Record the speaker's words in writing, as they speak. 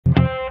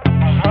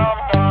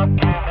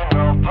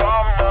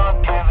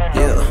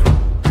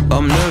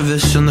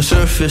nervous, on the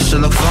surface I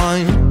look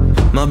fine.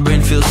 My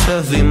brain feels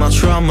heavy, my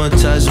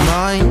traumatized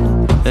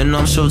mind. And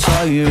I'm so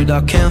tired,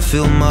 I can't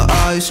feel my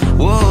eyes.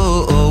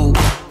 Whoa,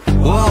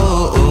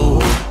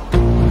 whoa.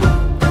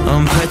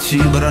 I'm petty,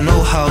 but I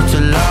know how to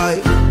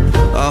lie.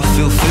 I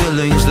feel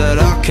feelings that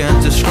I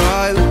can't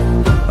describe.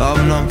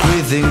 I'm not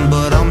breathing,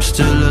 but I'm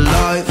still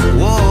alive.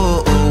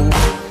 Whoa,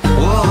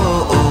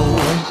 whoa.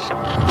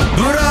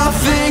 But I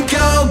think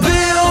I'll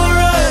be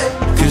alright,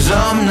 'cause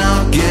I'm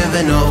not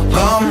giving up,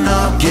 I'm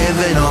not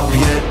giving up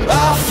yet.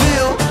 I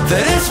feel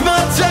that it's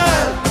my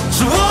time,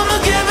 so I'ma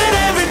give it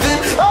everything.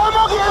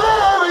 I'ma give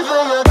it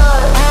everything I got.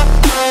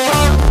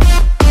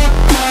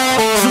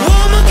 So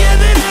I'ma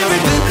give it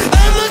everything,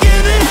 I'ma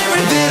give it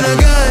everything I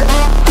got.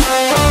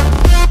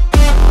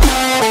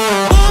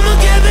 I'ma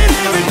give it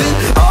everything,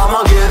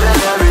 I'ma give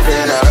it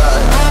everything I got.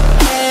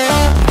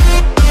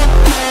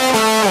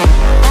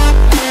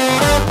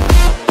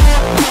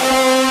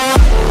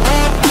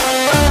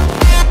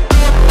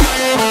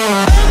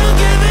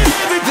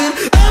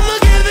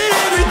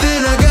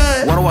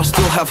 I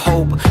still have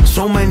hope.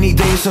 So many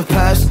days have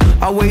passed.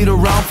 I wait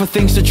around for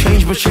things to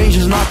change, but change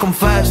has not come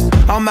fast.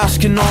 I'm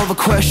asking all the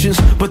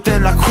questions, but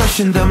then I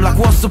question them. Like,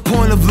 what's the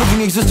point of living,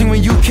 existing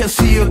when you can't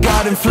see your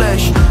God in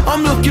flesh?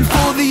 I'm looking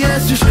for the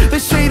answers, they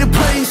say to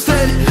pray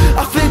instead.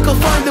 I think I'll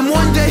find them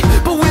one day,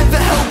 but with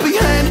a helping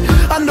hand.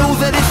 I know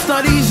that it's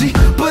not easy,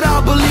 but I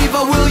believe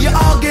I will.